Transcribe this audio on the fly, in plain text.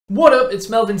What up, it's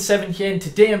Melvin7 here, and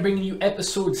today I'm bringing you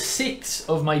episode 6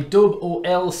 of my Dub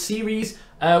OL series.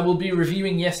 We'll be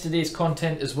reviewing yesterday's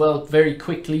content as well very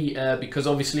quickly because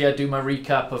obviously I do my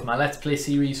recap of my Let's Play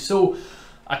series, so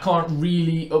I can't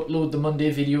really upload the Monday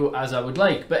video as I would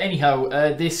like. But anyhow,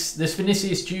 this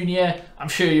Vinicius Jr., I'm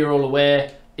sure you're all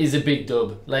aware, is a big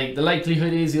dub. Like, the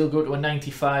likelihood is he'll go to a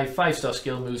 95, 5-star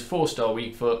skill moves, 4-star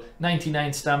weak foot,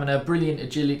 99 stamina, brilliant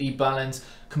agility, balance,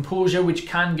 composure, which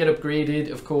can get upgraded,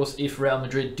 of course, if Real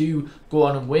Madrid do go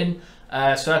on and win.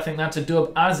 So I think that's a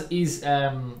dub, as is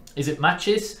it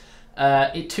matches.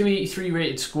 283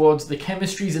 rated squads. The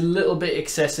chemistry is a little bit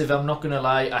excessive, I'm not going to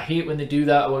lie. I hate when they do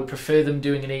that. I would prefer them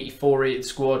doing an 84 rated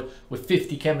squad with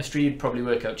 50 chemistry. It'd probably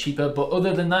work out cheaper. But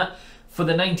other than that, for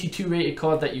the 92 rated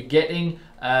card that you're getting,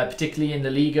 particularly in the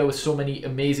Liga with so many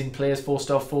amazing players,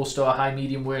 4-star, 4-star, high,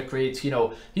 medium work rates, you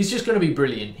know, he's just going to be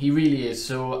brilliant. He really is.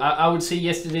 So I would say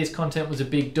yesterday's content was a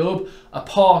big dub,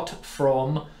 apart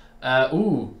from...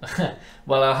 well,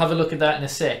 I'll have a look at that in a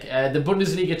sec. The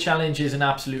Bundesliga challenge is an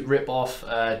absolute rip-off.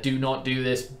 Do not do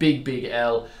this. Big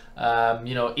L.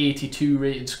 You know, 82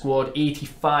 rated squad,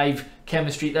 85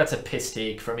 chemistry. That's a piss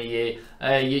take from EA.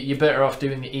 You're better off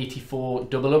doing the 84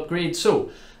 double upgrade.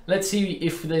 So let's see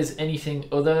if there's anything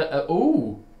other.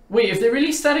 Oh, wait, if they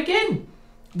released that again?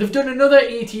 They've done another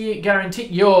 88 guarantee.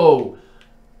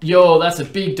 Yo, that's a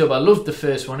big dub. I loved the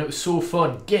first one. It was so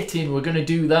fun. Get in. We're going to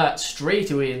do that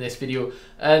straight away in this video.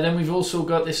 Then we've also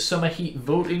got this Summer Heat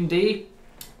voting day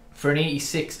for an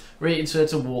 86 rated, so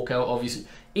it's a walkout, obviously.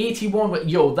 81,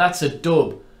 yo, that's a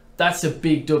dub. That's a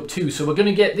big dub too. So we're going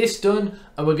to get this done,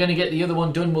 and we're going to get the other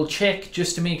one done. We'll check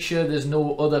just to make sure there's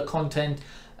no other content.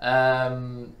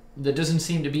 There doesn't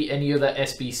seem to be any other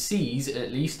SBCs,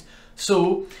 at least.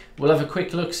 So we'll have a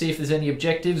quick look, see if there's any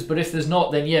objectives. But if there's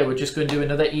not, then yeah, we're just going to do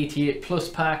another 88 plus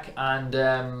pack and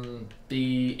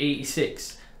the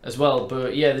 86 as well.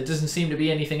 But yeah, there doesn't seem to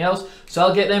be anything else. So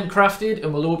I'll get them crafted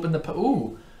and we'll open the...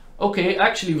 Ooh, okay,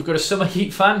 actually we've got a Summer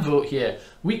Heat fan vote here.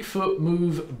 Weak foot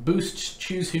move boost.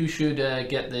 Choose who should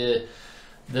get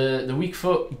the weak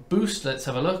foot boost. Let's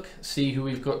have a look, see who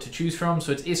we've got to choose from.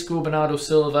 So it's Isco, Bernardo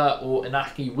Silva or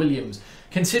Inaki Williams.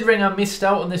 Considering I missed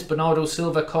out on this Bernardo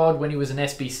Silva card when he was an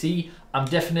SBC, I'm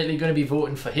definitely going to be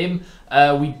voting for him.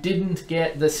 We didn't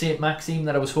get the St. Maxime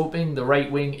that I was hoping, the right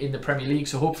wing in the Premier League,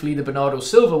 so hopefully the Bernardo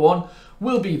Silva one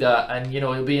will be that, and you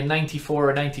know, it'll be a 94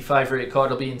 or 95 rated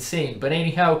card. It'll be insane. But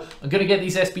anyhow, I'm going to get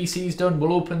these SBCs done,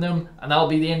 we'll open them, and that'll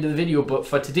be the end of the video. But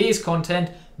for today's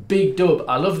content, big dub.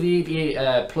 I love the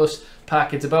 88 plus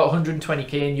pack. It's about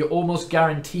 120k, and you're almost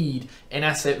guaranteed an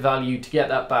asset value to get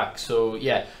that back. So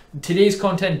yeah, today's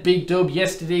content, big dub.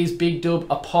 Yesterday's big dub,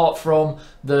 apart from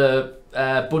the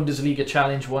Bundesliga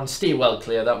challenge one. Stay well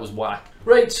clear, that was whack.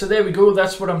 Right, so there we go.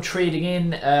 That's what I'm trading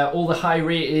in. All the high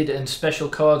rated and special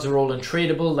cards are all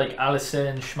untradeable, like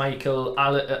Alisson, Schmeichel,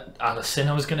 Alisson,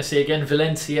 I was going to say again,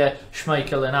 Valencia,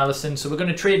 Schmeichel and Alisson. So we're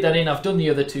going to trade that in. I've done the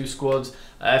other two squads.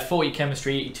 40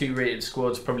 chemistry, 82 rated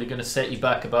squads, probably going to set you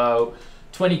back about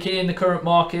 20k in the current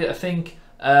market, I think.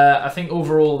 I think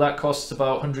overall that costs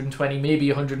about 120, maybe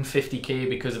 150k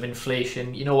because of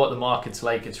inflation. You know what the market's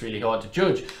like, it's really hard to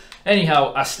judge.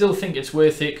 Anyhow, I still think it's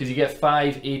worth it because you get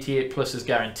 5 88 pluses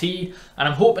guaranteed, and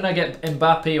I'm hoping I get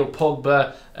Mbappe or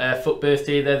Pogba foot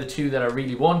birthday. They're the two that I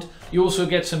really want. You also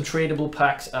get some tradable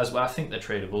packs as well. I think they're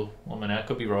tradable. 1 minute, I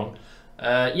could be wrong.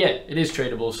 Yeah, it is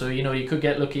tradable, so you know, you could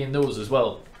get lucky in those as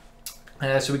well.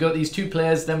 So we got these two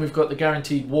players, then we've got the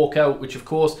guaranteed walkout, which of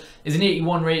course is an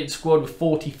 81 rated squad with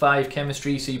 45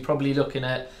 chemistry, so you're probably looking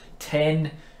at 10,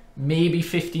 maybe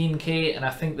 15k, and I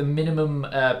think the minimum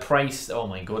price, oh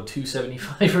my god,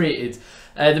 275 rated.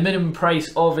 The minimum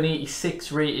price of an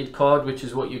 86 rated card, which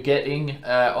is what you're getting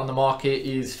on the market,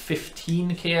 is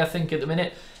 15k I think at the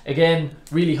minute. Again,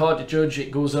 really hard to judge. It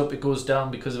goes up, it goes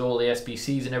down because of all the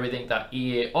SBCs and everything that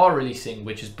EA are releasing,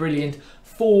 which is brilliant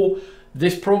for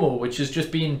this promo, which has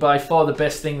just been by far the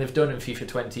best thing they've done in FIFA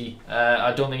 20.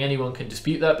 I don't think anyone can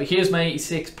dispute that. But here's my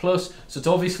 86 plus, so it's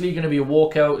obviously going to be a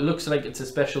walkout. It looks like it's a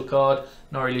special card.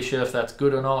 Not really sure if that's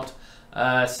good or not.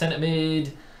 Centre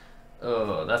mid,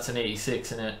 oh, that's an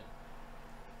 86, isn't it?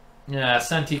 Yeah,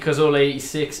 Santi Cazorla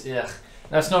 86. Yeah,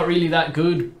 that's not really that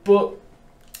good, but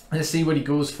let's see what he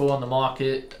goes for on the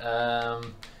market.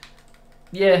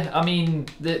 Yeah, I mean,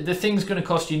 the thing's going to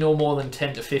cost you no more than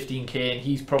 10 to 15k, and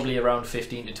he's probably around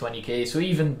 15 to 20k, so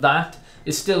even that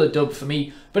is still a dub for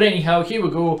me. But anyhow, here we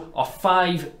go, our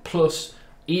 5 plus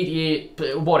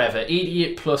 88, whatever,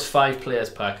 88 plus 5 players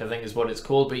pack, I think is what it's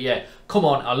called. But yeah, come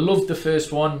on, I loved the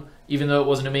first one, even though it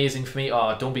wasn't amazing for me.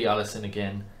 Oh, don't be Alisson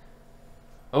again.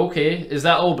 Okay, is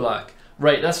that all black?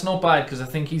 Right, that's not bad because I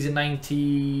think he's a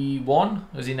 91.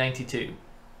 Or is he 92?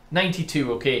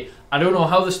 92, okay. I don't know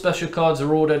how the special cards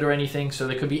are ordered or anything, so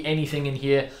there could be anything in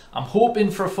here. I'm hoping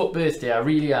for a FUT birthday, I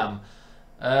really am.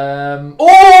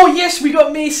 Oh, yes, we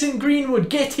got Mason Greenwood.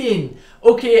 Get in.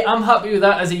 Okay, I'm happy with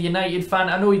that as a United fan.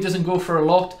 I know he doesn't go for a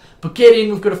lot, but get in.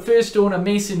 We've got a first owner,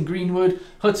 Mason Greenwood.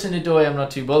 Hudson-Odoi, I'm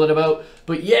not too bothered about.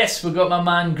 But yes, we've got my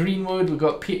man Greenwood. We've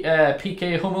got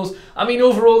PK Hummels. I mean,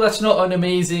 overall, that's not an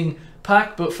amazing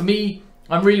pack, but for me,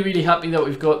 I'm really, really happy that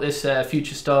we've got this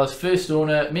Future Stars first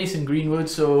owner, Mason Greenwood.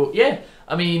 So, yeah,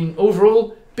 I mean,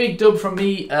 overall, big dub from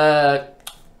me.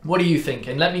 What do you think?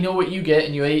 And let me know what you get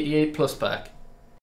in your 88 plus pack.